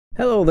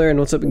Hello there and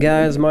what's up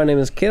guys, my name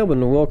is Caleb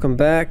and welcome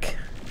back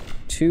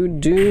to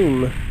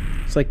Doom.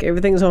 It's like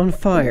everything's on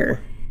fire.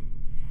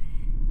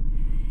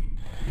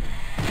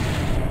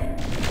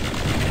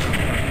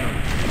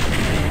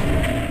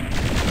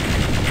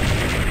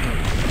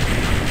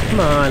 Come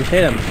on,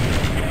 hit him.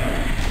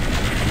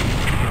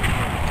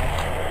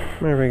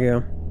 There we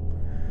go.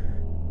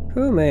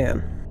 Oh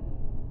man.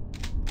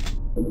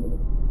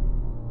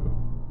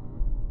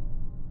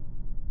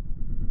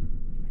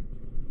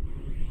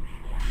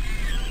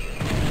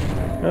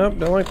 Oh,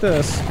 don't like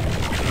this.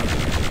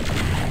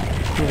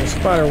 There's a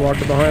spider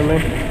walking behind me.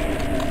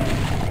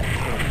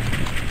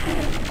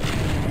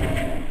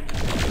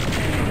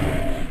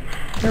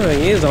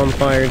 Everything is on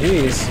fire,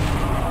 jeez.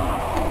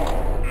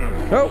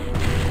 Oh!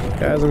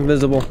 Guy's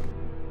invisible.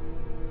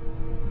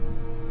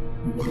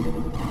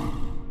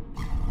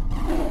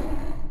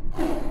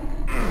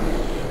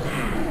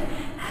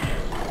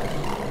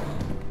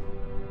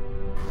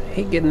 I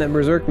hate getting that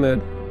berserk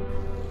mode.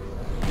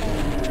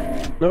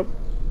 Nope.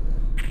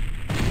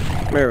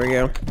 There we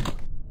go.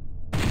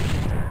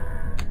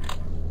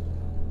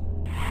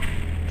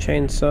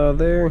 Chainsaw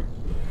there.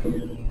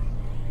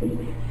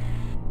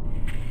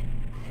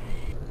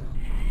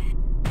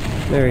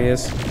 There he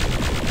is.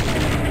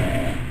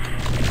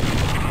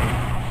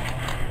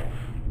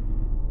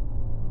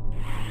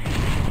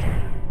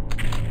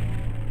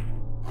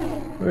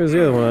 Where's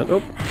the other one? Oh!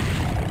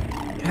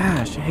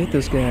 Gosh, I hate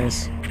those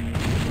guys.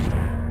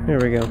 There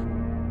we go.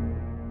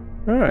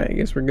 Alright, I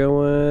guess we're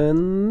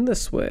going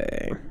this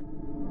way.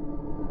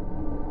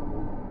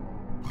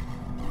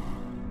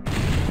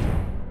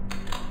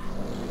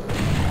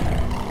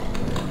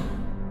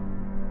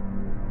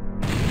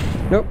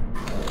 Nope.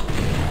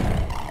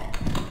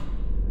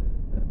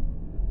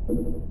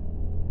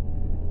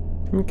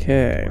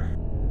 Okay.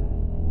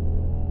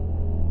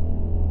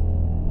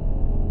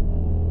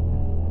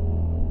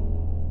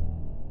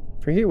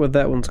 Forget what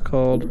that one's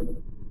called.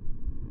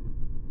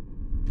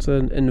 It's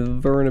an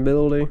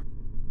invulnerability.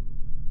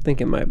 I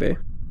think it might be.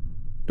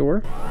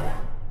 Door?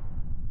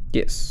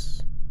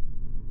 Yes.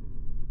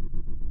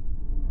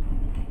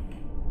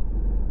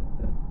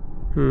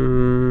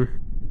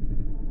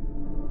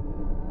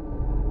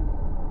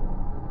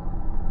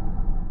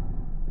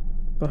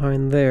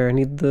 Behind there, I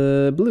need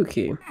the blue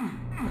key.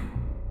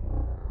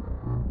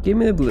 Give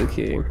me the blue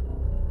key.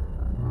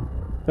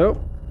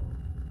 Oh.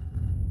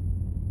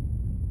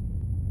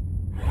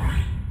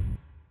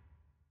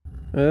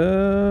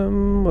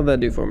 What'd that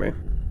do for me?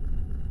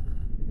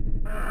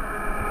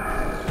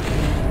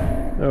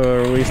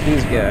 Oh, release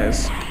these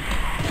guys.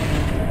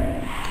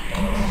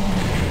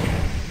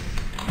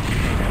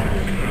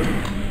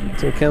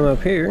 So come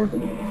up here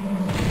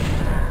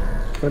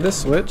for this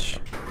switch.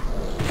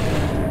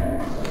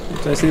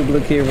 So I see the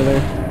blue key over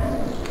there.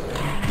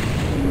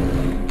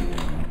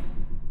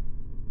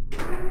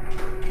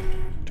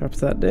 Drops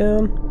that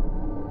down.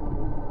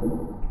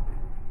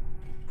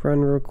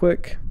 Run real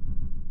quick.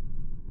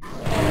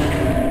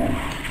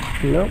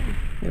 Nope.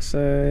 Guess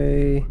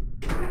I...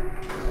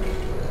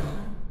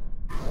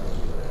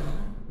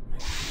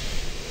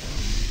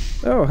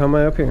 Oh, how am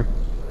I up here?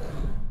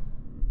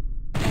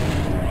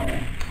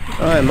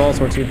 I'm all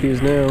sorts of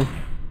confused now.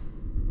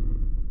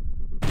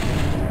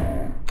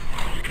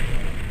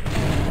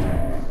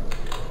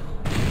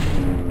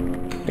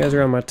 You guys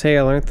are on my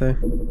tail, aren't they?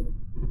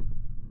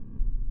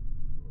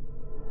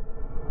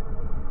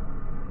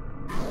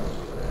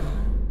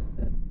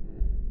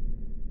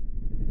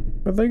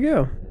 Where'd they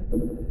go?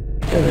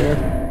 There they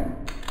are.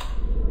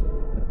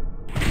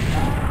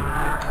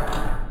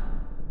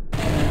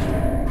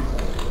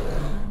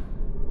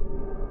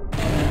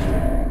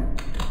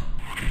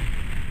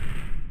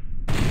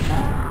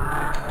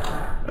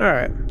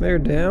 Alright, they're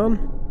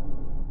down.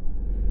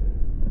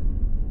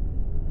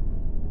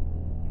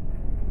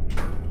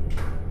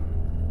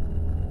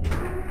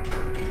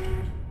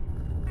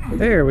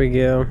 There we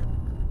go.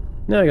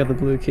 Now I got the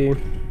blue key.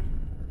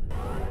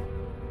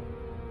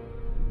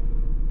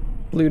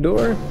 Blue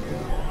door.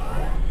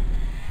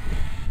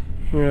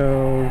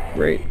 Oh,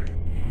 great.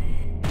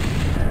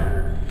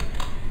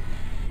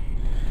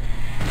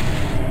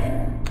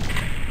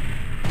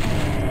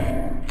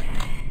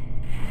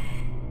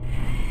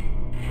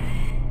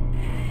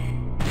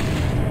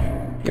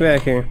 Get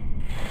back here.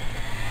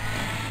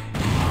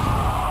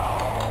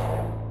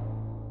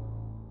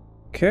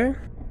 Okay.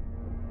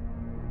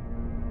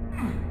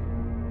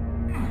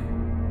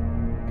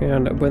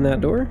 And open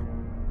that door.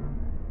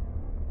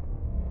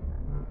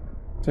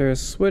 Is there a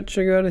switch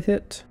I gotta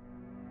hit?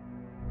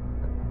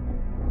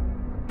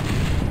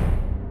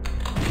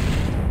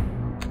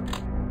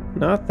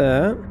 Not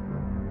that.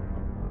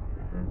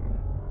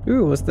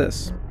 Ooh, what's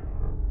this?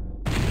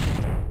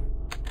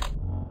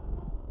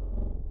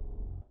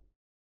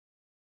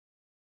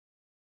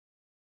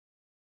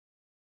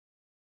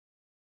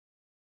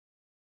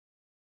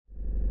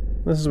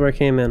 This is where I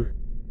came in.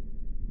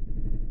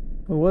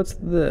 Well, what's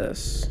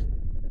this?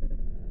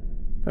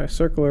 Can I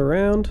circle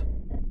around?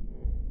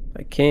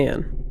 I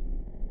can.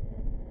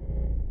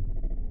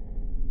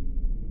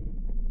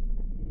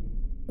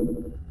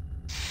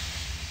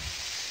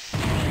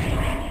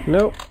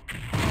 Nope.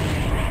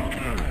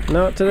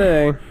 Not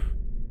today.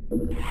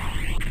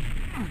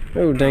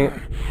 Oh, dang it.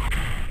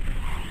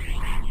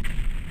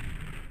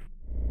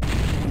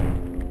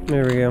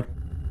 There we go.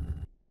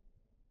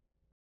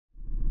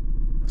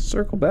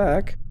 Circle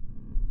back.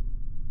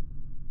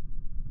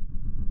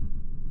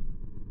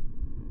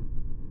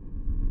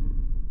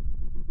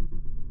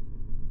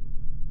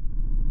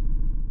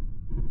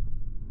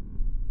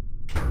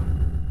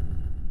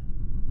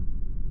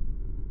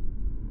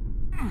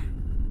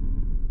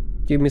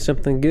 Give me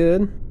something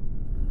good.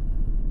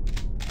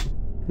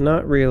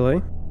 Not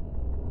really.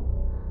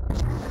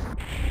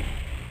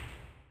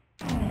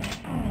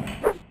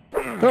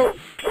 Oh!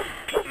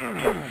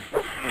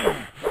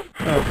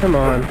 Oh, come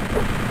on.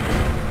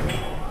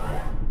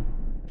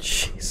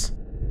 Jeez.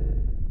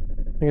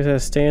 I guess I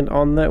stand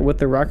on that with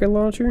the rocket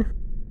launcher?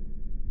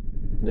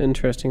 An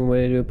interesting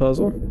way to do a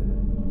puzzle.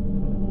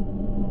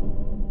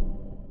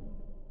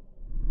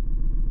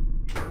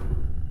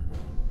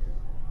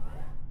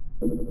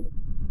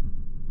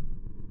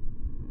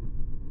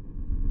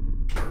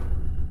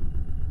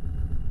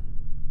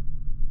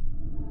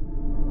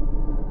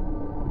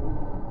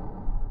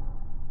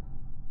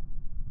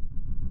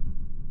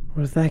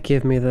 What does that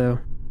give me, though?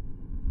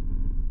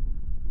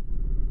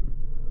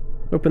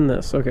 Open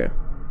this, okay.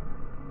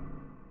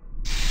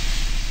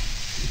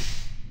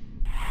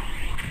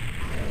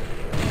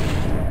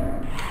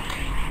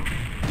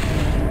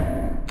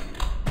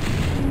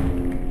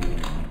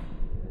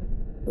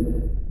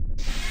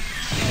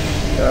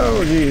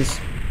 Oh, jeez.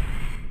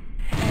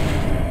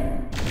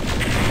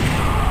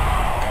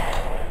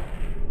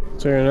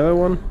 Is there another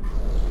one?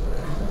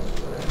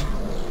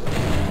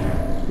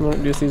 No,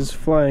 just these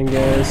flying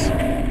guys.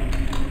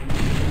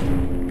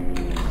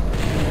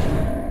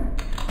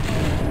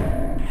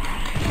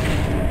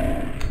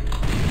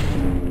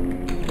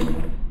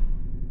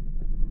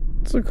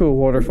 It's a cool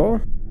waterfall.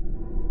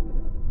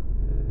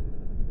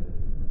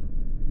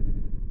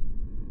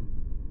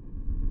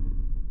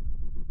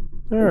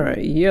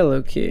 Alright,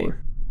 yellow key.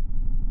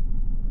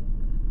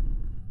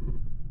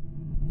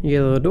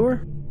 Yellow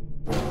door.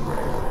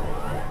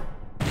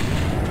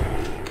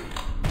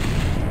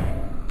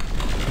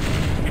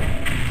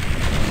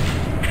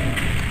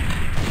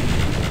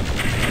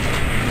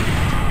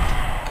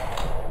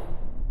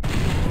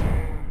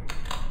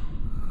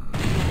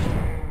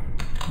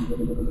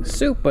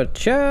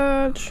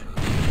 Supercharge.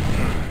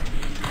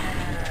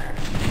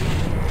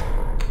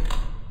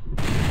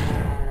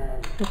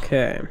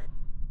 Okay.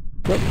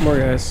 Oh, more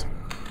guys.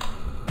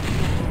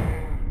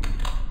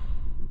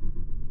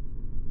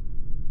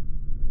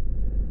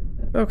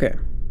 Okay,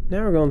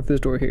 now we're going through this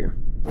door here.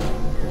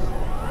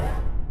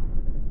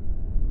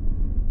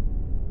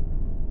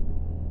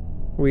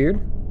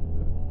 Weird.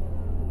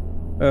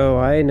 Oh,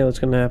 I know what's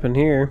gonna happen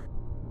here.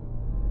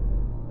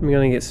 I'm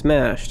gonna get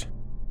smashed.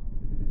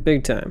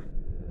 Big time.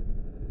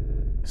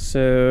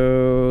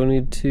 So,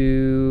 need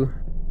to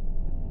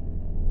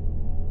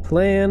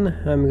plan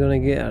how I'm gonna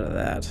get out of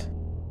that.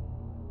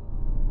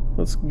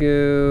 Let's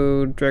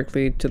go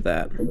directly to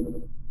that.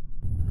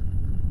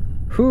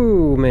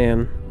 Whew,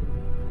 man.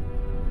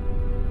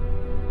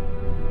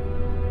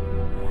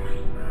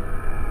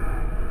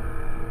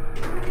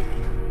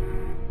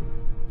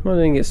 Well, I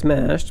didn't get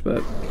smashed,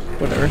 but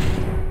whatever.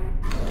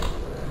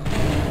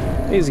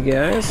 Easy,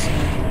 guys.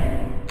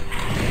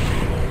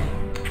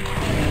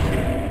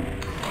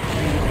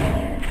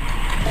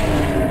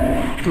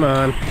 Come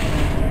on.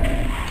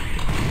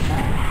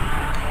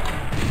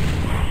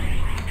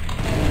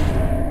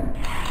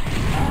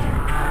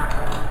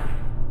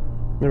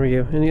 There we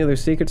go. Any other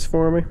secrets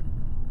for me?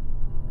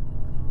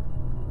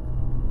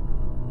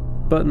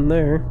 Button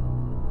there.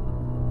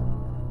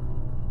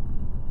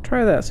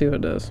 Try that, see what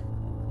it does.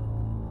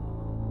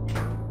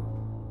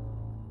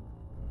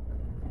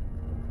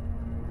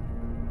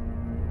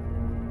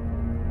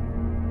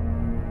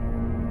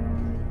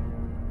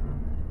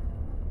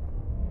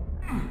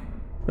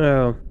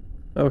 Oh,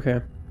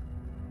 okay.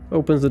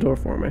 Opens the door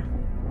for me.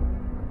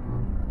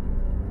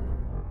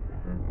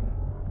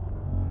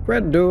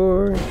 Red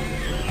door.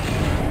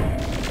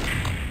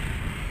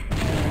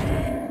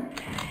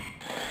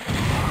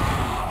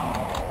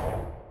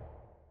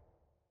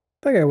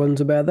 That guy wasn't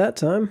so bad that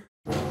time.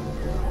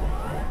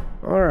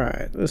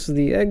 Alright, this is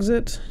the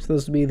exit. So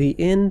this will be the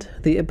end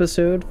of the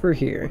episode for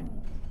here.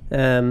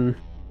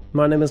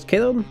 My name is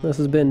Caleb. This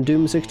has been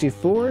Doom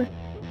 64.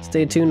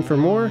 Stay tuned for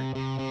more.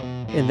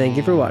 And thank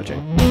you for watching.